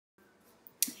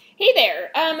Hey there.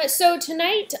 So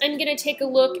tonight I'm going to take a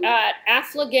look at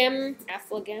Affligem,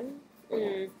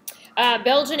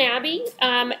 Belgian Abbey,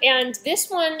 and this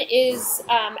one is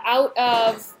out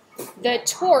of the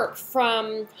Torp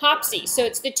from Hopsy. So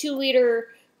it's the 2-liter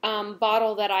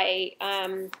bottle that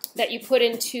that you put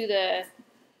into the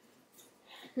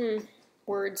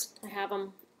words. I have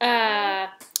them.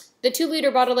 The 2-liter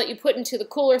bottle that you put into the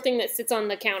cooler thing that sits on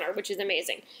the counter, which is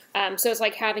amazing. So it's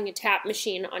like having a tap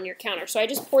machine on your counter. So I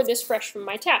just poured this fresh from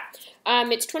my tap.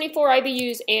 It's 24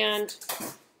 IBUs and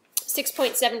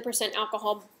 6.7%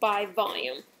 alcohol by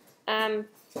volume.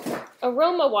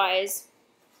 Aroma-wise,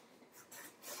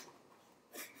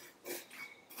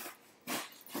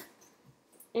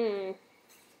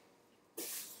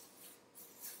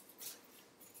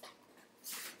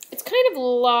 it's kind of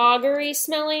lagery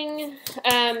smelling.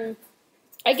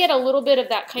 I get a little bit of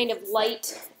that kind of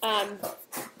light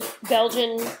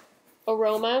Belgian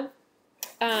aroma.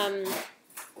 But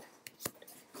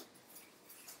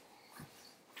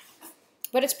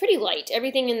it's pretty light.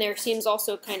 Everything in there seems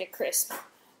also kind of crisp.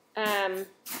 Oh,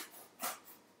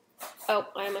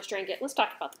 I almost drank it. Let's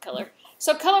talk about the color.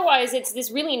 So color-wise, it's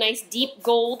this really nice deep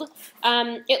gold.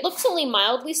 It looks only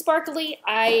mildly sparkly.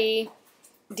 I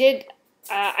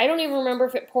don't even remember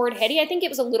if it poured heady. I think it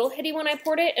was a little heady when I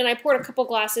poured it, and I poured a couple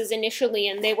glasses initially,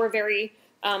 and they were very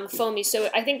foamy. So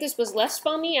I think this was less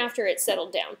foamy after it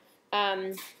settled down.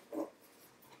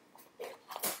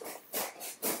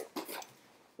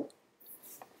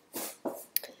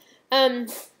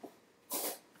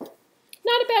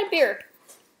 Not a bad beer.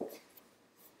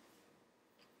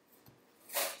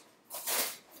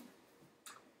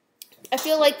 I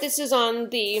feel like this is on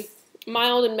the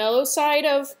mild and mellow side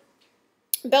of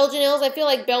Belgian ales. I feel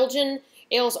like Belgian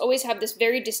ales always have this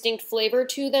very distinct flavor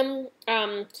to them.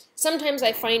 Sometimes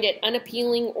I find it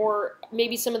unappealing, or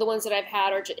maybe some of the ones that I've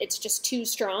had are it's just too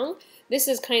strong. This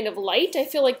is kind of light. I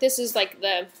feel like this is like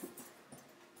the,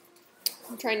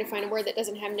 I'm trying to find a word that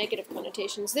doesn't have negative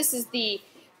connotations. This is the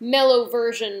mellow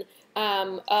version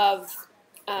of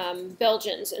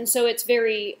Belgians, and so it's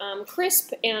very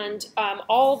crisp, and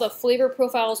all the flavor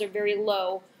profiles are very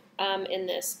low in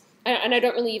this. And I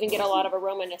don't really even get a lot of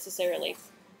aroma necessarily.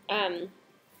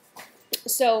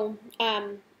 It's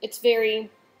very...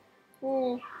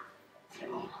 It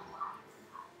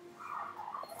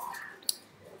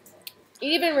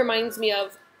even reminds me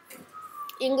of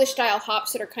English-style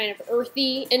hops that are kind of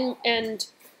earthy and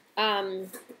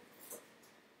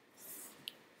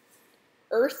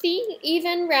earthy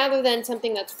even, rather than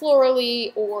something that's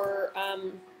florally or...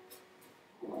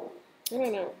 I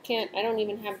don't know. I don't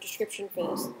even have a description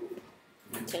for this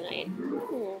tonight. It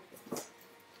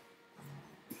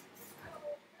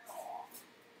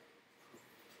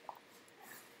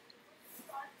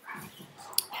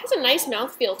has a nice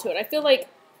mouthfeel to it. I feel like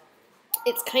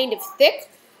it's kind of thick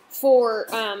for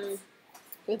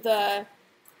the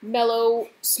mellow,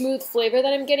 smooth flavor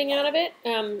that I'm getting out of it.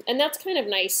 And that's kind of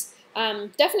nice.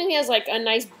 Definitely has like a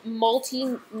nice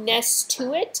maltiness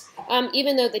to it,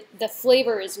 even though the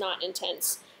flavor is not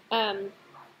intense.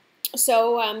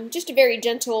 Just a very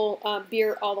gentle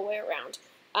beer all the way around.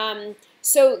 I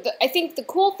think the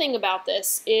cool thing about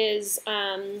this is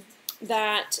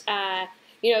that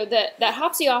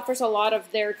Hopsy offers a lot of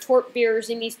their Torp beers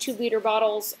in these 2-liter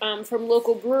bottles from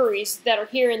local breweries that are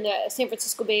here in the San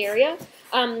Francisco Bay Area.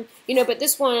 But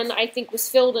this one I think was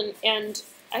filled and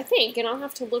I think, and I'll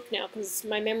have to look now because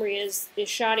my memory is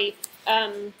shoddy,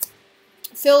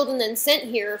 filled and then sent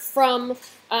here from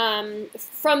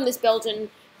this Belgian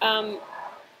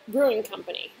brewing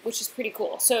company, which is pretty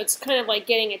cool. So it's kind of like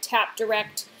getting a tap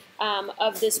direct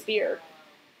of this beer.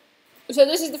 So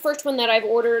this is the first one that I've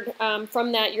ordered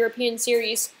from that European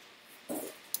series,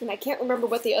 and I can't remember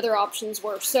what the other options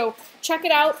were. So check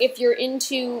it out if you're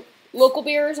into local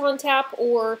beers on tap,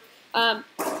 or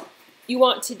you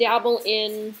want to dabble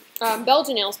in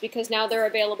Belgian ales, because now they're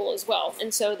available as well.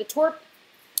 And so the Torp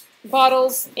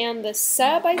bottles and the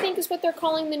Sub, I think is what they're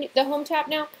calling the home tap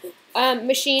now,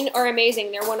 machine are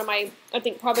amazing. They're one of my, I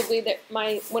think probably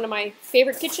one of my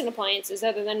favorite kitchen appliances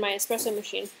other than my espresso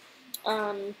machine.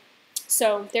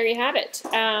 So there you have it.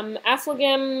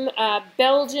 Affligem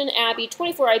Belgian Abbey,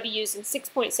 24 IBUs and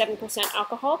 6.7%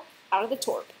 alcohol out of the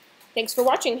Torp. Thanks for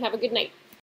watching. Have a good night.